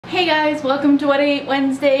Hey guys, welcome to What I Ate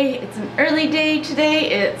Wednesday. It's an early day today.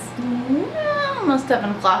 It's almost 7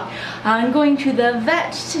 o'clock. I'm going to the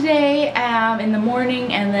vet today in the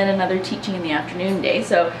morning and then another teaching in the afternoon day.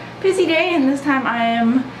 So busy day, and this time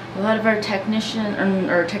a lot of our technician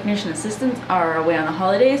assistants are away on the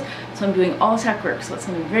holidays, so I'm doing all tech work, so it's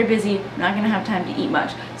going to be very busy. I'm not going to have time to eat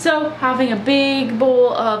much. So having a big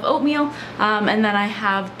bowl of oatmeal, and then I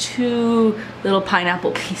have 2 little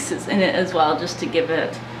pineapple pieces in it as well, just to give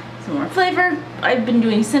it some more flavor. I've been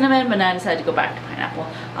doing cinnamon, but now I decided to go back to pineapple,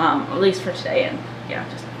 at least for today, and yeah,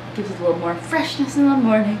 just gives it a little more freshness in the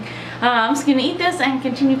morning. I'm just going to eat this and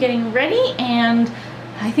continue getting ready, and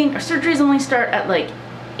I think our surgeries only start at like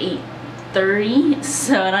 8:30,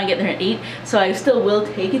 so and I get there at 8, so I still will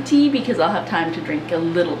take a tea because I'll have time to drink a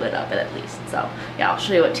little bit of it at least. So yeah, I'll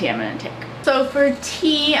show you what tea I'm going to take. So for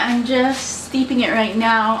tea, I'm just steeping it right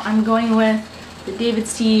now. I'm going with the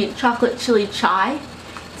David's Tea Chocolate Chili Chai.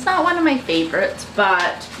 It's not one of my favorites,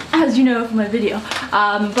 but as you know from my video,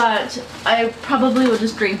 but I probably will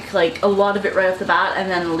just drink like a lot of it right off the bat and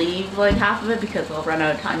then leave like half of it because I'll run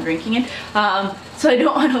out of time drinking it. So I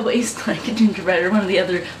don't want to waste like a gingerbread or one of the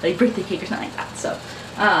other like birthday cake or something like that. So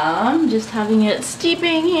I'm just having it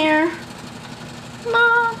steeping here.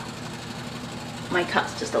 My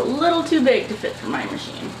cup's just a little too big to fit for my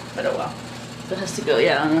machine, but oh well. So it has to go,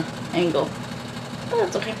 yeah, on an angle, but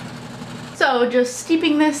that's okay. So just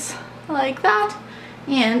steeping this like that,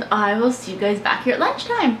 and I will see you guys back here at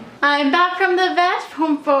lunchtime. I'm back from the vet,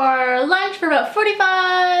 home for lunch for about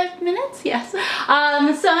 45 minutes, yes. So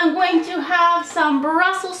I'm going to have some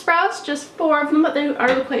Brussels sprouts, just 4 of them, but they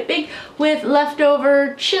are quite big, with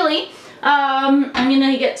leftover chili. I'm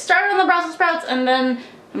gonna get started on the Brussels sprouts and then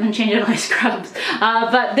I'm gonna change out my scrubs.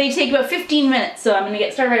 But they take about 15 minutes, so I'm gonna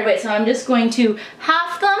get started right away. So I'm just going to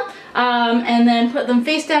half them and then put them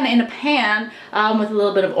face down in a pan with a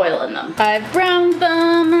little bit of oil in them. I've browned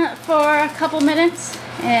them for a couple minutes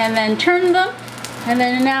and then turned them. And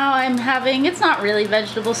then now I'm having, it's not really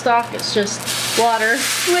vegetable stock, it's just water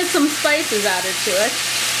with some spices added to it.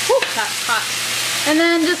 Whew, that's hot. And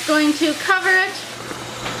then just going to cover it.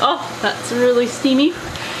 Oh, that's really steamy.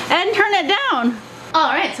 And turn it down.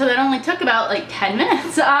 Alright, so that only took about like 10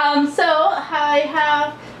 minutes. So I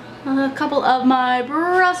have a couple of my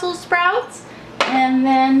Brussels sprouts, and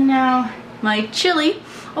then now my chili.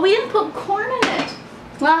 Oh, we didn't put corn in it.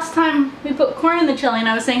 Last time we put corn in the chili and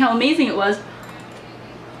I was saying how amazing it was.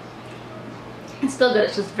 It's still good,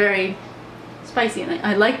 it's just very spicy, and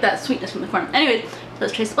I like that sweetness from the corn. Anyways, so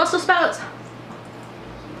let's taste the Brussels sprouts.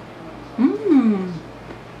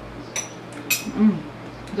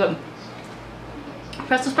 Good.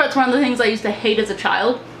 Brussels sprouts were one of the things I used to hate as a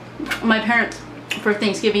child. My parents, for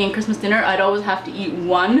Thanksgiving and Christmas dinner, I'd always have to eat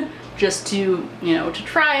one just to, you know, to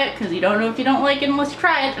try it, because you don't know if you don't like it unless you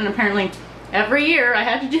try it, and apparently every year I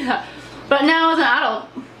had to do that. But now as an adult,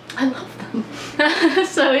 I love them.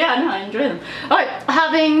 So yeah, no, I enjoy them. Alright,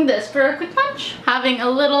 having this for a quick lunch. Having a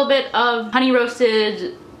little bit of honey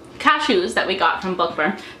roasted cashews that we got from Book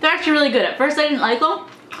Farm. They're actually really good. At first I didn't like them,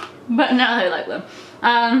 but now I like them.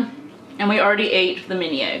 And we already ate the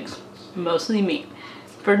mini eggs, mostly me.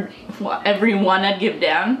 For every one I'd give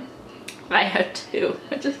down, I had 2,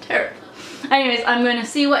 which is terrible. Anyways, I'm going to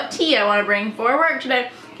see what tea I want to bring for work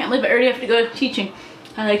today. Can't believe I already have to go teaching.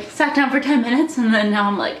 I like sat down for 10 minutes and then now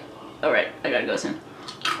I'm like, alright, I gotta go soon.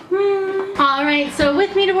 Alright, so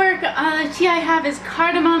with me to work, the tea I have is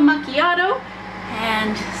cardamom macchiato,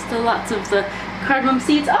 and still lots of the cardamom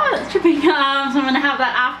seeds. Oh, that's tripping. So I'm gonna have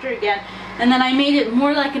that after again. And then I made it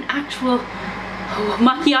more like an actual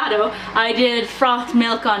macchiato. I did frothed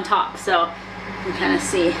milk on top, so you can kind of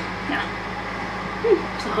see, yeah.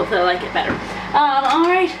 So hopefully I like it better.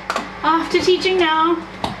 Alright, off to teaching now.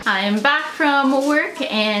 I am back from work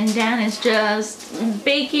and Dan is just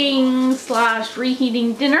baking /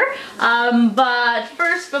 reheating dinner. But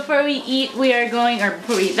first, before we eat,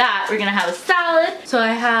 before we eat that, we're gonna have a salad. So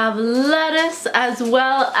I have lettuce as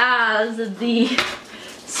well as the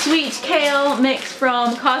sweet kale mix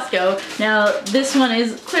from Costco. Now this one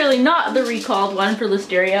is clearly not the recalled one for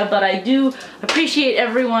Listeria, but I do appreciate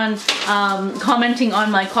everyone commenting on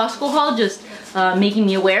my Costco haul, just making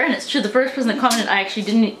me aware. And it's true, the first person that commented I actually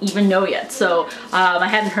didn't even know yet, so I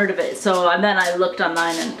hadn't heard of it. So and then I looked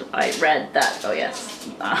online and I read that, oh yes,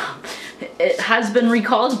 it has been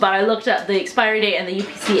recalled, but I looked at the expiry date and the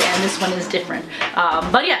UPC and this one is different.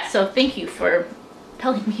 But yeah, so thank you for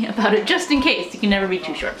telling me about it, just in case. You can never be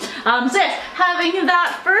too sure. So yes, having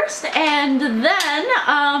that first, and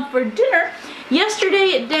then for dinner,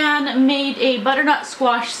 yesterday Dan made a butternut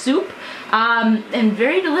squash soup, and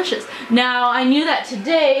very delicious. Now I knew that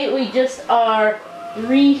today we just are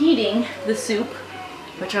reheating the soup,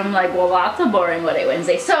 which I'm like, well, that's a boring What A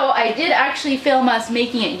Wednesday. So I did actually film us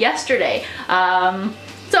making it yesterday.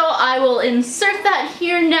 So I will insert that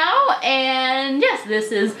here now, and yes,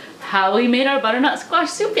 this is how we made our butternut squash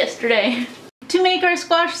soup yesterday. To make our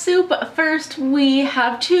squash soup, first we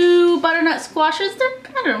have 2 butternut squashes. They're,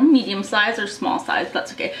 I don't know, medium size or small size,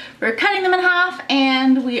 that's okay. We're cutting them in half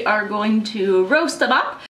and we are going to roast them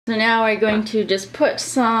up. So now we're going to just put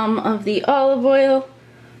some of the olive oil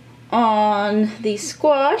on the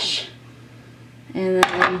squash and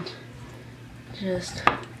then just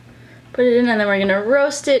put it in, and then we're gonna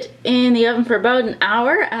roast it in the oven for about an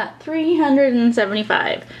hour at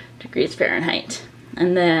 375 degrees Fahrenheit.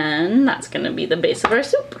 And then that's gonna be the base of our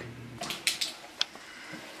soup.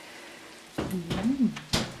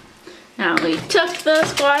 Now we took the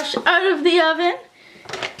squash out of the oven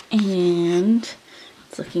and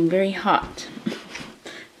it's looking very hot.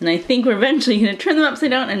 And I think we're eventually gonna turn them upside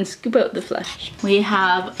down and scoop out the flesh. We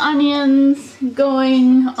have onions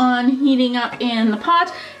going on, heating up in the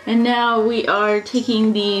pot. And now we are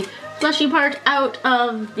taking the fleshy part out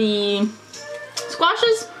of the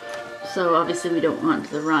squashes. So obviously we don't want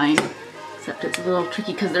the rind, except it's a little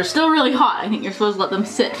tricky because they're still really hot. I think you're supposed to let them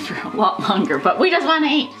sit for a lot longer, but we just want to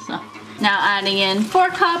eat, so. Now adding in 4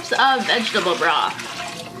 cups of vegetable broth.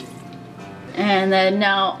 And then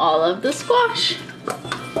now all of the squash.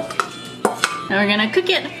 And we're gonna cook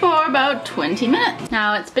it for about 20 minutes.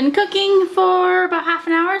 Now it's been cooking for about half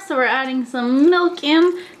an hour, so we're adding some milk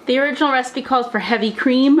in. The original recipe calls for heavy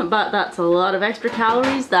cream, but that's a lot of extra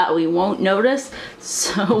calories that we won't notice,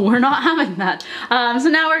 so we're not having that. So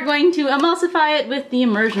now we're going to emulsify it with the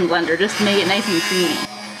immersion blender just to make it nice and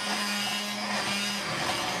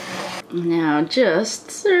creamy. Now just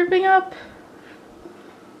serving up.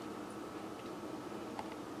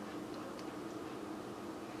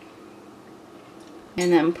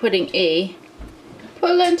 And then putting a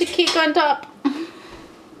polenta cake on top.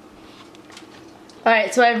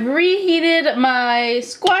 Alright, so I've reheated my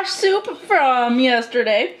squash soup from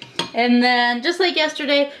yesterday. And then, just like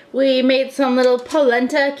yesterday, we made some little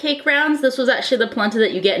polenta cake rounds. This was actually the polenta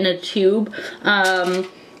that you get in a tube. And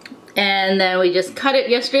then we just cut it.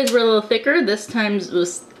 Yesterday's were a little thicker. This time it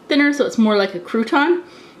was thinner, so it's more like a crouton.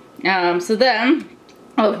 So then,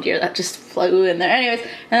 oh dear, that just flew in there. Anyways, and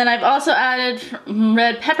then I've also added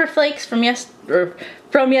red pepper flakes from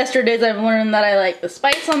yesterday's. I've learned that I like the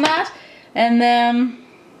spice on that. And then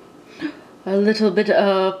a little bit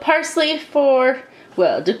of parsley for,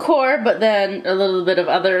 well, decor, but then a little bit of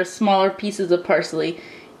other smaller pieces of parsley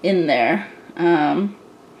in there.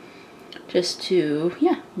 Just to,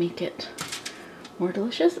 yeah, make it more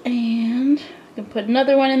delicious. And I can put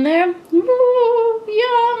another one in there. Ooh,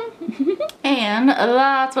 yum! And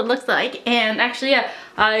that's what it looks like. And actually, yeah,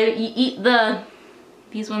 I eat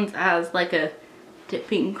these ones as like a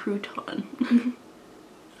dipping crouton.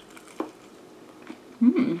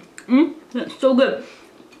 That's so good.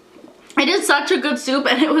 It is such a good soup,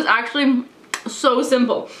 and it was actually so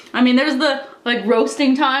simple. I mean, there's the like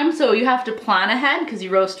roasting time, so you have to plan ahead because you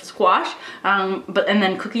roast squash, and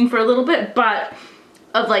then cooking for a little bit, but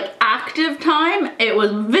of like active time, it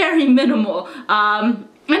was very minimal. And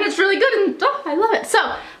it's really good, and oh, I love it.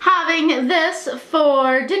 So having this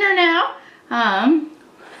for dinner now.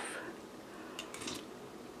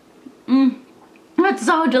 It's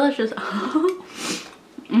so delicious.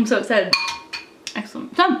 I'm so excited.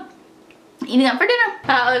 Excellent. So, eating that for dinner.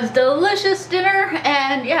 That was delicious dinner,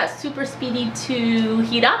 and yeah, super speedy to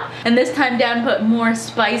heat up. And this time Dan put more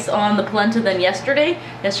spice on the polenta than yesterday.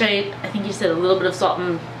 Yesterday, I think he said a little bit of salt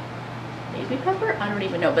and maybe pepper? I don't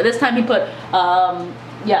even know. But this time he put,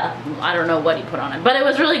 yeah, I don't know what he put on it. But it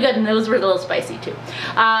was really good, and it was a little spicy too.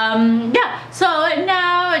 Yeah, so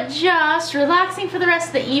now just relaxing for the rest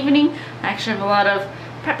of the evening. I actually have a lot of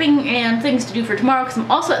prepping and things to do for tomorrow because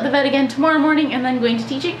I'm also at the vet again tomorrow morning and then going to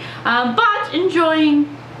teaching. But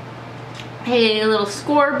enjoying a little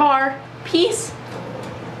score bar piece.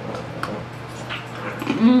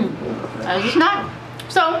 That was just not.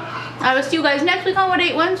 So I will see you guys next week on What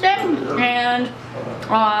A Wednesday and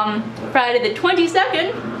Friday the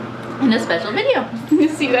 22nd in a special video.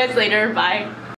 See you guys later. Bye.